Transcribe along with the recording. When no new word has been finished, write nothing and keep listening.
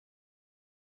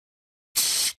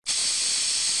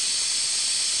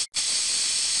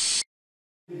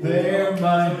There,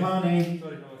 my honey.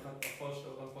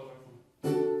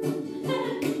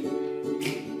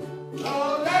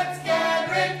 Oh, let's get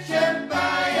rich and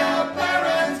buy our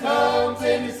parents' homes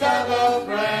in the south of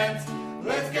France.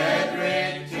 Let's get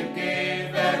rich and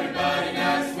give everybody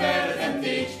nice sweaters and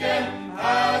teach them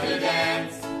how to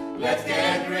dance. Let's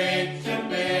get rich and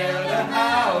build a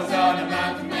house on a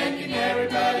mountain, making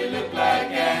everybody look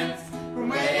like ants. From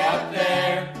way up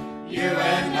there, you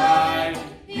and I,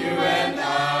 you and I.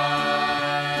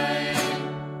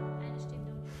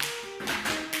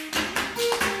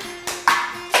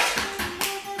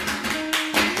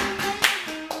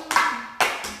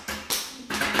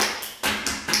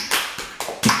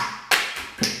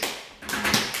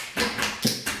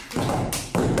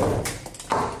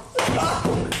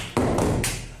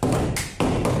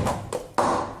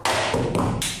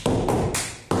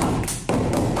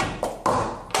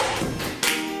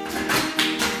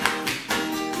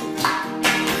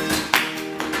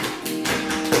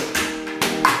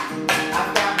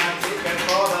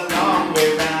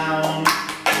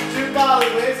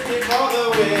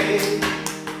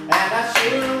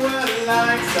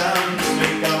 Some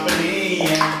sweet company, I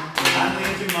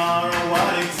think tomorrow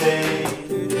what it say.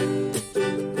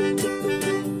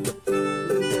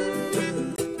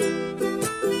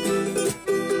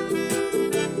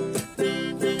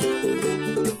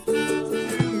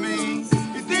 To me,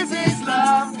 if this is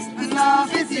love, and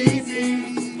love is easy.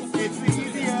 It's the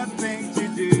easiest thing to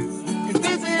do. If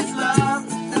this is love,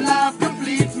 then love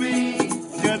completes me.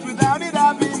 Just without it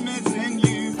I've been missing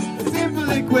you. A simple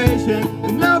equation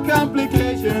with no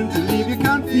complication to leave you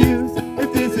confused.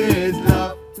 If this is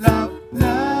love, love,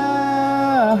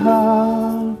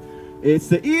 love, it's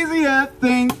the easiest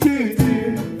thing to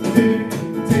do.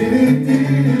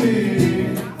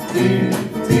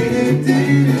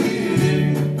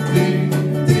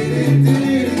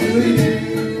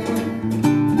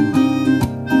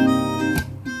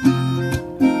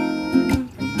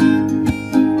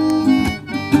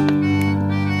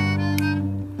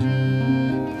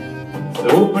 So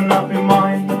open up your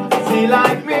mind, see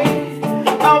like me.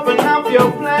 Open up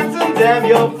your plans and then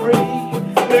you're free.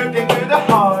 Look into the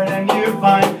heart and you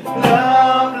find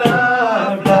love,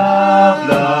 love, love,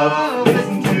 love.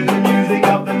 Listen to the music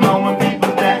of the moment,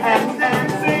 people dance,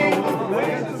 dancing.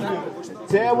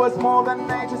 There was more than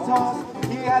nature's task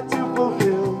he had to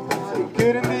fulfill. He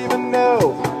couldn't even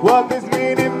know what this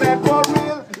meaning meant for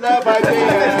real. Love idea.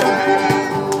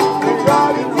 The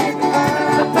God is in the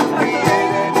earth,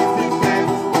 created his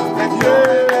existence, and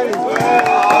here is where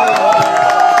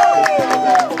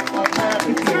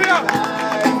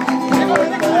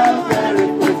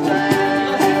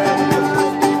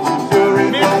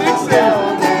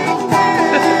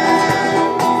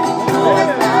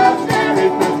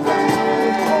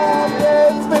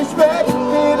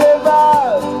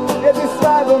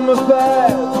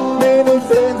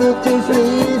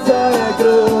dich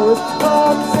groß.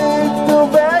 Und sitzt du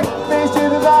weg, nicht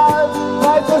überall,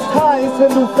 weißt was heißt,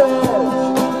 wenn du fällst.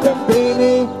 Dann bin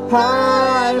ich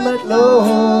heimatlos,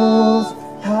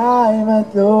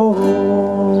 heimatlos.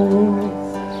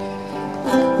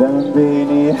 Dann bin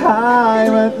ich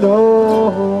heimatlos.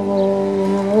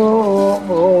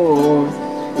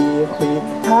 Ich bin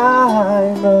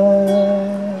heimatlos.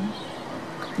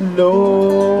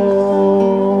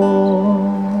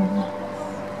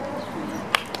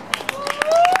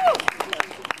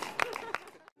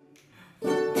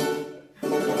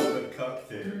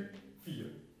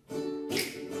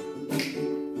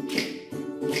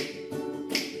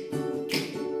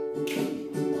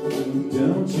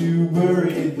 Don't you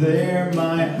worry there,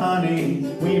 my honey.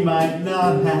 We might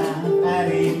not have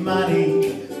any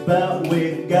money, but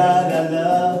we've got a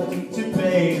love to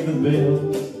pay the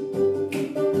bills.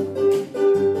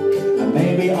 And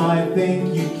maybe I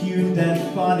think you cute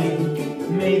and funny.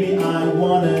 Maybe I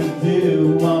wanna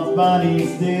do what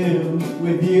bunnies do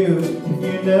with you, if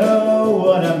you know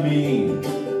what I mean.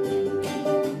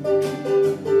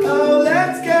 Oh,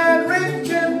 let's get rich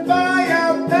and buy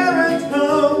our parents'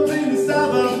 homes in the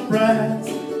south of France.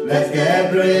 Let's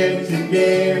get rich and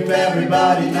give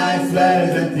everybody nice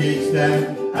letters and teach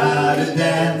them how to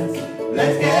dance.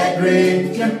 Let's get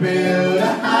rich and build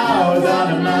a house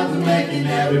on a mountain, making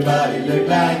everybody look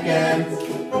like ants.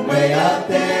 From way up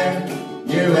there,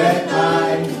 you and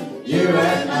I, you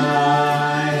and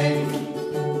I.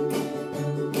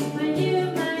 When you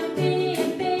might be a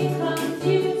bit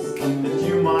confused, That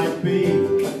you might be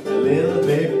a little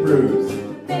bit bruised.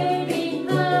 baby,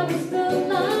 I was built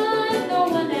like no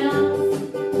one else.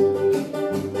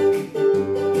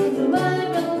 So I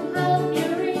will help you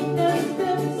read those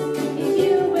books if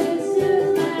you will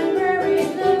soothe my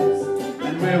worried looks.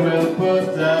 And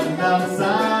found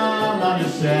some on the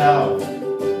shelf.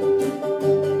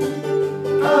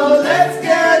 Oh, let's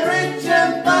get rich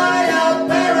and buy our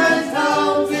parents'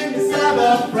 homes in the south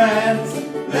of France.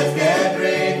 Let's get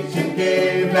rich and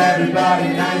give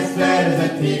everybody nice sweaters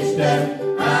and teach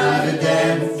them how to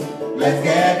dance. Let's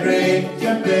get rich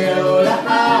and build a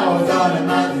house on the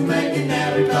mountains, making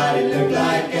everybody look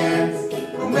like ants.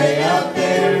 From way up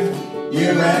there,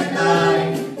 you and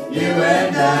I, you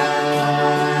and I.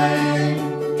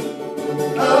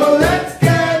 Oh, let's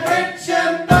get rich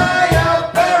and buy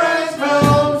our parents'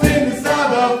 homes in the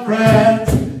south of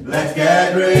France. Let's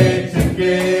get rich and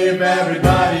give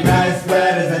everybody nice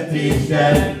sweaters and teach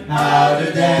them how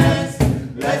to dance.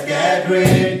 Let's get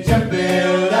rich and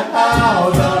build a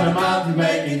house on the mountain,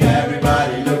 making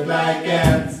everybody look like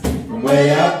ants. From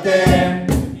way up there,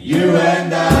 you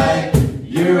and I,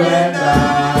 you and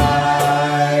I.